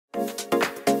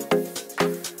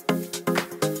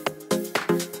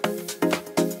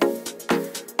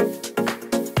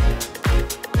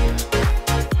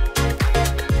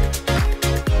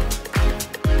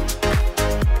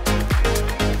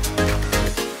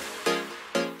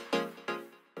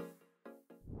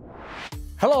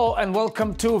Hello and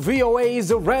welcome to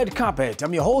VOA's Red Carpet.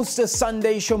 I'm your host,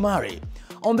 Sunday Shomari.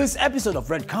 On this episode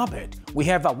of Red Carpet, we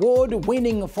have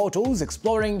award-winning photos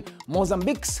exploring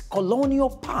Mozambique's colonial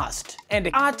past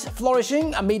and art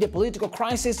flourishing amid a political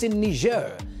crisis in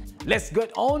Niger. Let's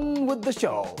get on with the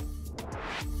show.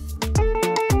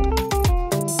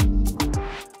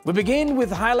 We begin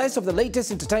with highlights of the latest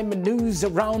entertainment news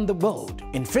around the world.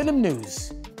 In film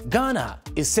news, Ghana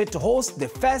is set to host the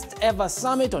first ever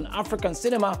summit on African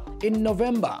cinema in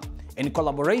November in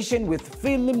collaboration with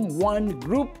Film One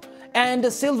Group and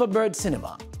Silverbird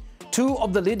Cinema, two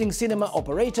of the leading cinema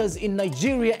operators in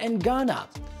Nigeria and Ghana.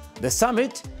 The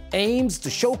summit aims to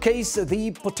showcase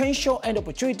the potential and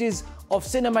opportunities of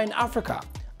cinema in Africa,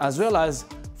 as well as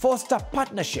foster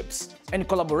partnerships and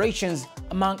collaborations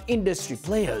among industry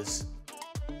players.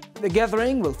 The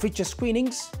gathering will feature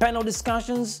screenings, panel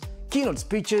discussions, keynote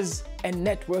speeches, and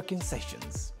networking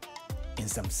sessions. In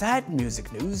some sad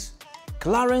music news,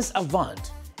 Clarence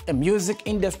Avant, a music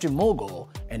industry mogul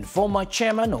and former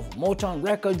chairman of Motown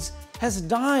Records, has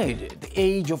died at the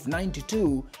age of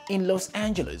 92 in Los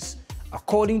Angeles,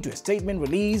 according to a statement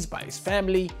released by his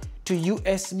family to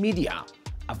US media.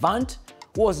 Avant,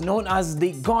 who was known as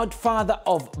the godfather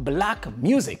of black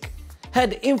music,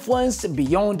 had influence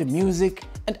beyond music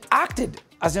and acted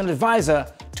as an advisor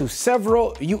to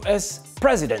several US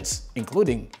presidents,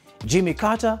 including Jimmy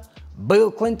Carter,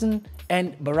 Bill Clinton,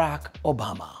 and Barack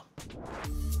Obama.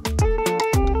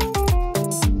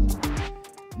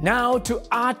 Now to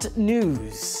art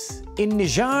news. In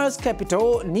Niger's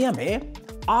capital, Niamey,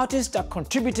 artists are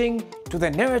contributing to the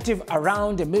narrative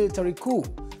around a military coup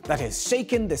that has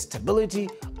shaken the stability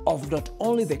of not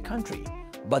only the country,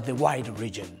 but the wider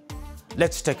region.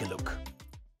 Let's take a look.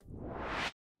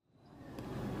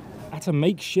 At a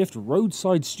makeshift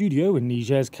roadside studio in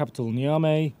Niger's capital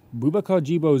Niamey, Boubacar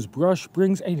Djibo's brush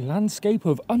brings a landscape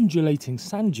of undulating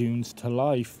sand dunes to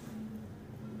life.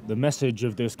 The message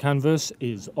of this canvas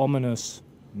is ominous.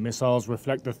 Missiles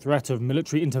reflect the threat of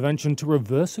military intervention to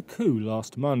reverse a coup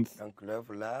last month.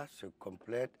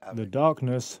 The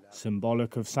darkness,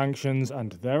 symbolic of sanctions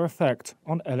and their effect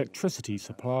on electricity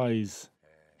supplies.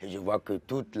 I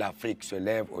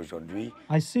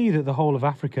see that the whole of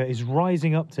Africa is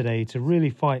rising up today to really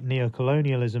fight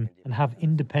neocolonialism and have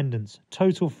independence,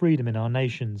 total freedom in our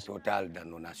nations.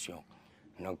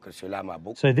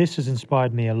 So this has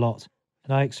inspired me a lot,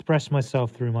 and I express myself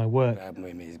through my work. In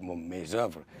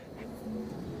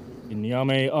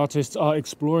Niamey, artists are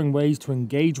exploring ways to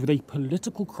engage with a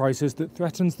political crisis that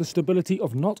threatens the stability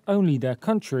of not only their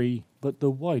country, but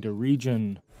the wider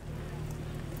region.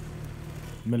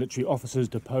 Military officers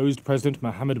deposed President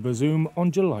Mohamed Bazoum on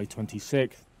July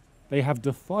 26th. They have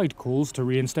defied calls to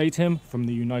reinstate him from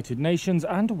the United Nations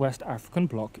and West African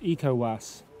bloc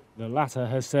ECOWAS. The latter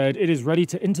has said it is ready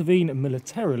to intervene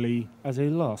militarily as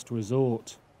a last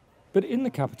resort. But in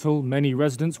the capital, many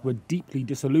residents were deeply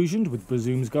disillusioned with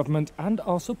Bazoum's government and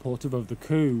are supportive of the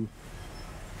coup.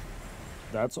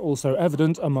 That's also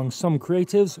evident among some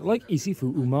creatives like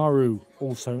Isifu Umaru,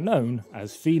 also known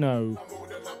as Fino.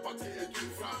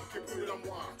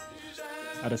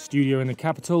 At a studio in the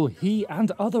capital, he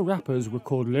and other rappers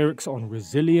record lyrics on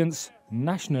resilience,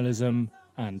 nationalism,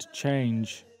 and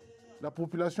change. The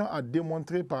population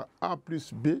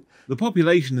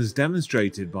has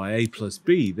demonstrated by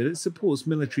A+B that it supports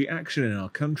military action in our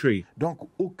country.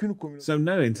 So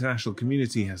no international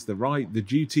community has the right, the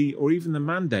duty, or even the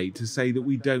mandate to say that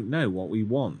we don't know what we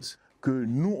want.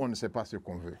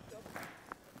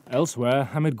 Elsewhere,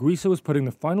 Hamid Guissa was putting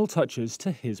the final touches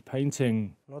to his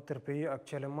painting.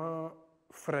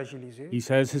 He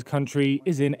says his country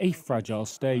is in a fragile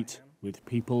state, with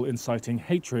people inciting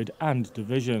hatred and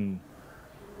division.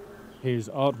 His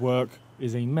artwork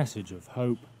is a message of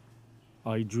hope.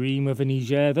 I dream of a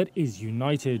Niger that is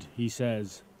united, he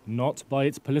says, not by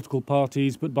its political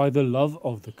parties, but by the love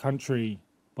of the country,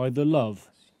 by the love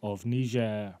of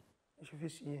Niger.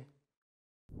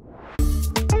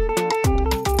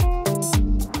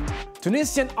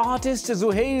 Tunisian artist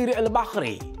Zuhair El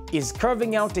Bakhri is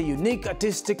carving out a unique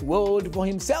artistic world for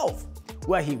himself,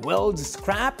 where he welds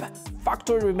scrap,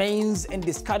 factory remains, and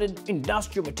discarded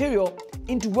industrial material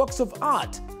into works of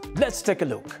art. Let's take a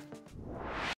look.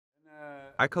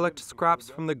 I collect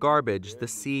scraps from the garbage, the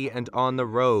sea, and on the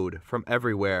road, from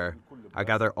everywhere. I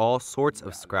gather all sorts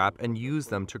of scrap and use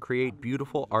them to create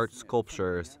beautiful art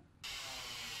sculptures.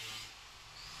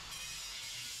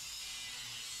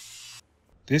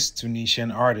 This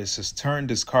Tunisian artist has turned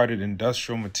discarded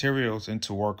industrial materials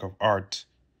into work of art.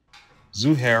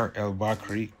 Zuhair El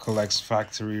Bakhri collects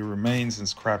factory remains and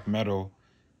scrap metal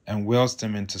and welds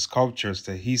them into sculptures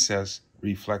that he says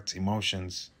reflect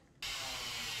emotions.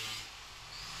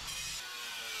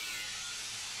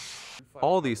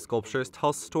 All these sculptures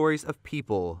tell stories of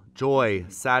people, joy,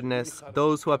 sadness,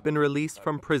 those who have been released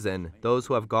from prison, those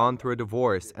who have gone through a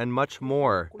divorce, and much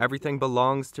more. Everything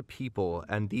belongs to people,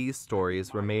 and these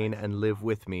stories remain and live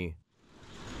with me.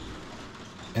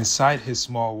 Inside his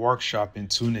small workshop in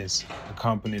Tunis,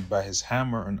 accompanied by his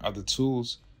hammer and other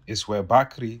tools, is where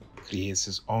Bakri creates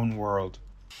his own world.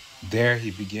 There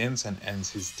he begins and ends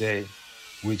his day,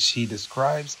 which he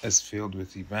describes as filled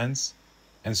with events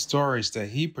and stories that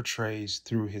he portrays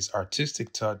through his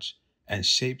artistic touch and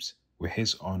shapes with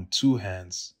his own two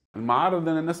hands. المعارض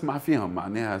أنا نسمع فيهم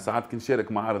معناها ساعات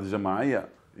كنشارك معارض جماعية.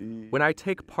 When I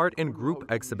take part in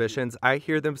group exhibitions, I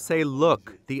hear them say,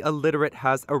 "Look, the illiterate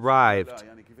has arrived.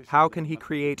 How can he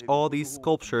create all these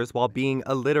sculptures while being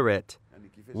illiterate?"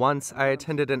 Once I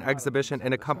attended an exhibition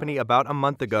in a company about a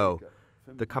month ago.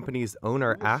 The company's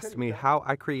owner asked me how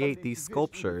I create these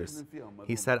sculptures.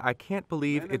 He said, "I can't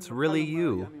believe it's really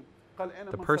you.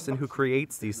 The person who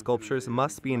creates these sculptures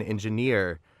must be an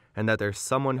engineer, and that there's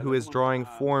someone who is drawing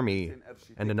for me,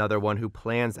 and another one who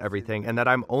plans everything, and that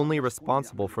I'm only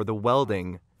responsible for the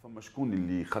welding."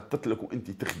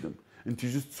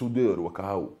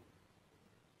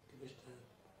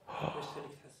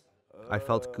 I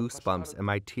felt goosebumps and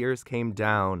my tears came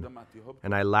down,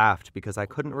 and I laughed because I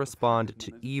couldn't respond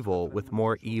to evil with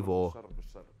more evil.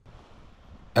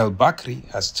 El Bakri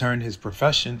has turned his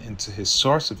profession into his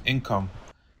source of income.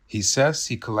 He says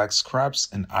he collects scraps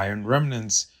and iron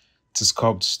remnants to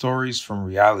sculpt stories from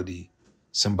reality,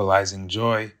 symbolizing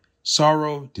joy,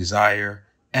 sorrow, desire,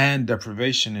 and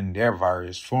deprivation in their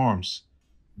various forms.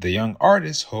 The young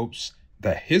artist hopes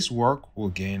that his work will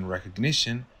gain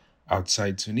recognition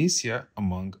outside Tunisia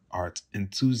among art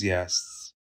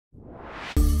enthusiasts.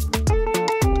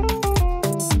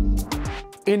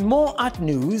 In more art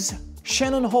news,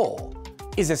 Shannon Hall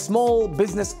is a small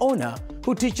business owner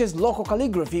who teaches local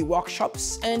calligraphy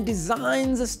workshops and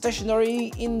designs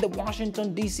stationery in the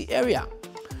Washington, D.C. area.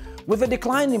 With a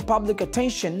decline in public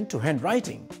attention to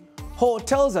handwriting, Hall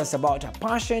tells us about her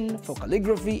passion for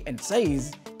calligraphy and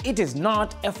says it is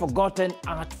not a forgotten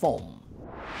art form.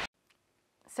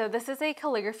 So this is a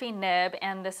calligraphy nib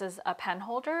and this is a pen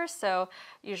holder. So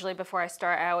usually before I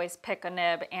start, I always pick a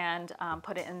nib and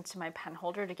put it into my pen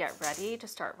holder to get ready to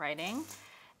start writing.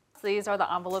 So these are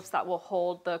the envelopes that will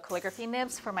hold the calligraphy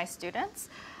nibs for my students.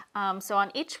 So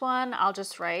on each one, I'll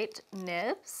just write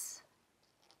nibs.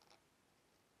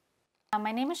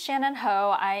 My name is Shannon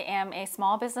Ho. I am a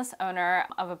small business owner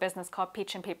of a business called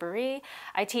Peach and Paperie.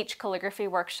 I teach calligraphy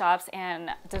workshops and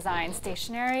design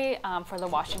stationery for the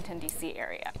Washington, D.C.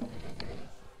 area.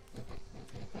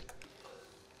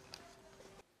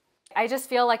 I just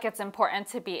feel like it's important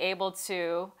to be able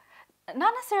to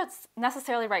not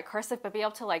necessarily write cursive, but be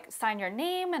able to like sign your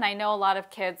name. And I know a lot of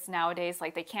kids nowadays,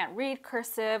 like they can't read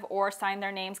cursive or sign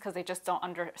their names because they just don't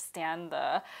understand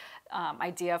the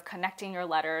idea of connecting your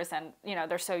letters. And you know,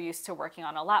 they're so used to working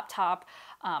on a laptop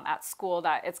at school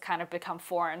that it's kind of become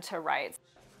foreign to write.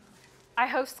 I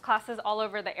host classes all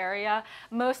over the area.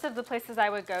 Most of the places I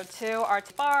would go to are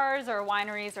bars or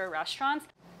wineries or restaurants.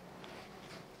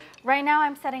 Right now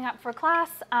I'm setting up for class.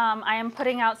 I am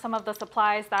putting out some of the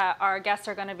supplies that our guests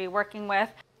are going to be working with.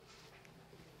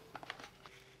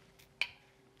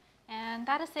 And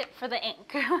that is it for the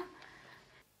ink.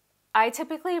 I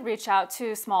typically reach out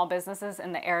to small businesses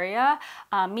in the area.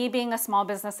 Me being a small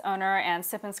business owner and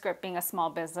Sip and Script being a small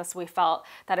business, we felt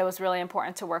that it was really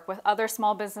important to work with other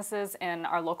small businesses in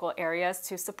our local areas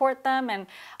to support them and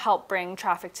help bring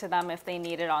traffic to them if they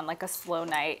need it on like a slow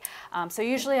night. So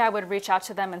usually I would reach out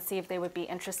to them and see if they would be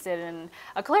interested in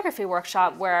a calligraphy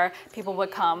workshop where people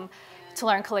would come to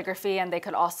learn calligraphy and they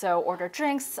could also order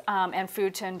drinks and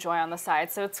food to enjoy on the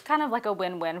side. So it's kind of like a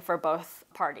win-win for both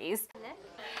parties.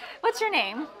 What's your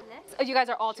name? Oh, you guys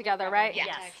are all together, right?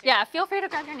 Yes. Yeah, feel free to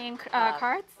grab your name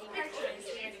cards.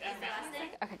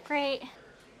 Okay, great.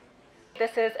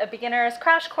 This is a beginner's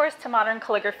crash course to modern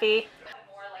calligraphy.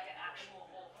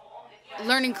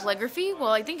 Learning calligraphy,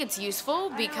 well, I think it's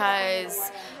useful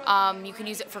because you can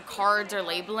use it for cards or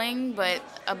labeling, but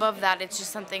above that, it's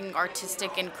just something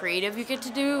artistic and creative you get to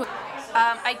do.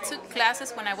 I took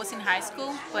classes when I was in high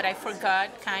school, but I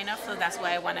forgot kind of, so that's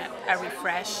why I wanted a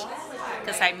refresh,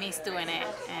 because I missed doing it,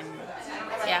 and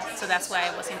yeah, so that's why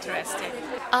I was interested.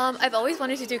 I've always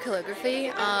wanted to do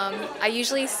calligraphy.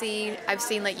 I've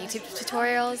seen like YouTube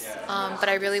tutorials, but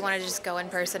I really wanted to just go in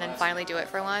person and finally do it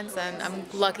for once, and I'm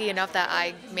lucky enough that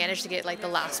I managed to get like the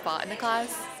last spot in the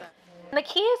class. So. The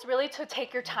key is really to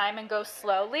take your time and go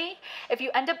slowly. If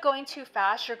you end up going too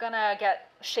fast, you're gonna get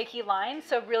shaky lines,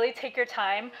 so really take your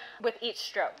time with each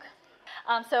stroke.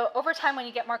 So over time, when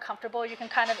you get more comfortable, you can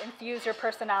kind of infuse your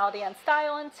personality and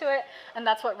style into it, and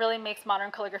that's what really makes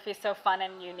modern calligraphy so fun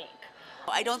and unique.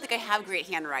 I don't think I have great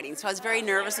handwriting, so I was very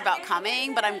nervous about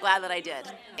coming, but I'm glad that I did.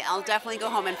 I'll definitely go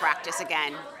home and practice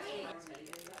again.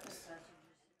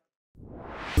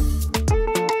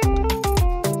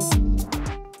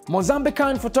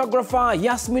 Mozambican photographer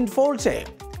Yassmin Forte,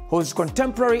 whose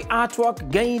contemporary artwork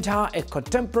gained her a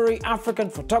Contemporary African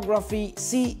Photography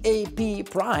CAP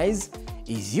prize,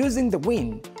 is using the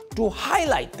win to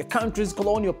highlight the country's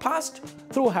colonial past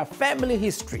through her family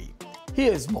history.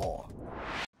 Here's more.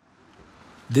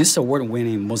 This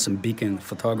award-winning Mozambican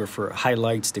photographer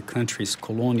highlights the country's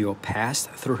colonial past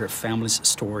through her family's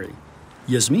story.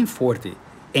 Yassmin Forte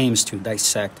aims to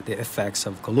dissect the effects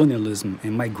of colonialism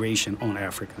and migration on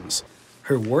Africans.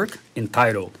 Her work,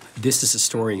 entitled "This is a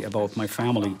Story About My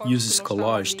Family," uses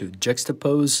collage to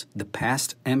juxtapose the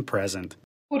past and present.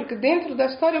 Porque dentro da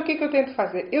história, o que eu tento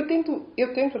fazer? Eu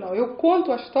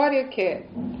conto a história que é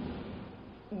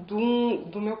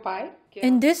do meu pai.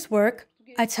 In this work,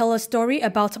 I tell a story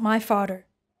about my father,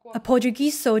 a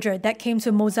Portuguese soldier that came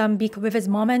to Mozambique with his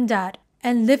mom and dad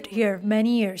and lived here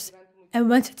many years and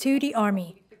went to the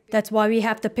army. That's why we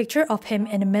have the picture of him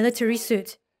in a military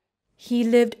suit. He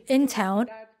lived in town,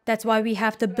 that's why we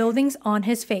have the buildings on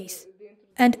his face.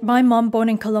 And my mom, born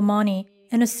in Kalamani,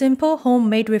 in a simple home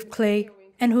made with clay,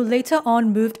 and who later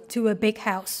on moved to a big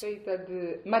house.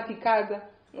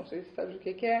 Não sei se sabes o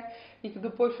que é, e que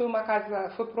depois foi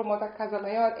para uma casa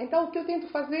maior. Então, o que eu tento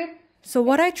fazer? So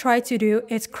what I try to do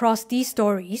is cross these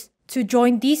stories to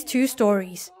join these two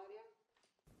stories.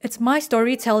 It's my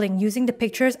storytelling using the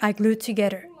pictures I glued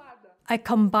together. I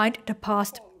combined the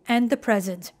past and the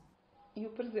present. E o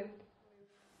presente.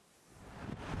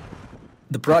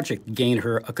 The project gained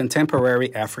her a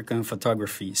Contemporary African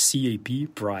Photography CAP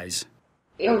prize.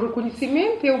 É o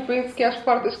reconhecimento, eu penso que as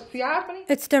portas que se abrem.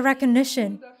 It's the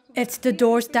recognition. It's the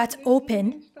doors that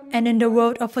open. And in the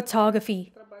world of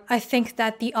photography, I think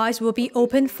that the eyes will be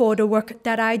open for the work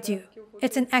that I do.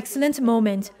 It's an excellent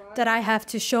moment that I have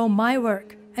to show my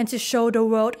work and to show the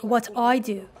world what I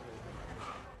do.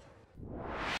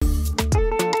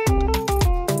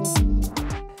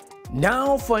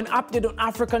 Now for an update on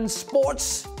African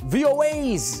sports,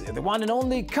 VOA's the one and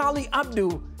only Kali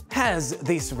Abdu has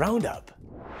this roundup.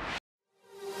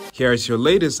 Here's your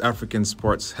latest African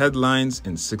sports headlines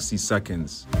in 60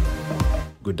 seconds.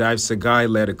 Godive Segai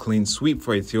led a clean sweep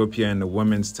for Ethiopia in the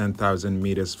women's 10,000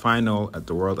 meters final at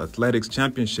the World Athletics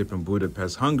Championship in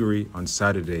Budapest, Hungary on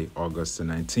Saturday, August the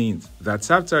 19th.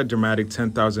 That's after a dramatic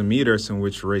 10,000 meters in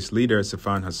which race leader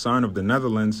Sifan Hassan of the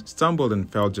Netherlands stumbled and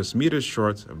fell just meters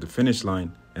short of the finish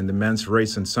line. In the men's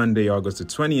race on Sunday, August the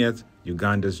 20th,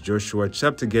 Uganda's Joshua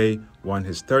Cheptegei won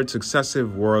his third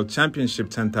successive World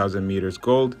Championship 10,000 meters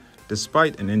gold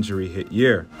despite an injury-hit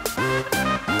year.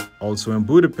 Also in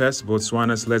Budapest,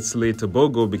 Botswana's Letsile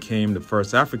Tebogo became the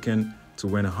first African to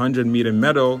win a 100-meter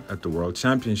medal at the World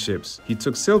Championships. He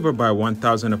took silver by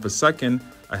 1,000th of a second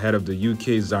ahead of the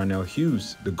UK's Darnell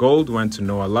Hughes. The gold went to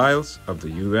Noah Lyles of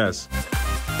the US.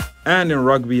 And in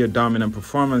rugby, a dominant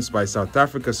performance by South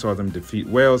Africa saw them defeat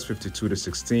Wales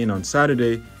 52-16 on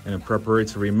Saturday in a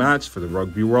preparatory match for the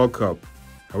Rugby World Cup.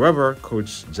 However,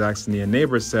 coach Jackson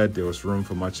Neighbour said there was room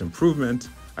for much improvement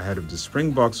ahead of the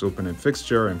Springboks opening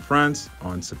fixture in France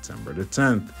on September the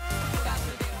 10th.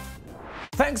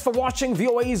 Thanks for watching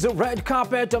VOA's Red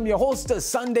Carpet. I'm your host,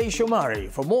 Sunday Shomari.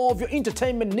 For more of your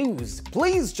entertainment news,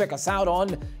 please check us out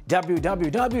on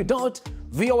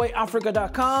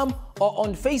www.voaafrica.com or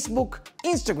on Facebook,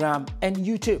 Instagram, and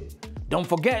YouTube. Don't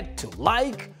forget to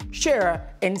like,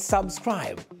 share, and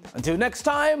subscribe. Until next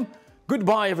time,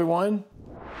 goodbye, everyone.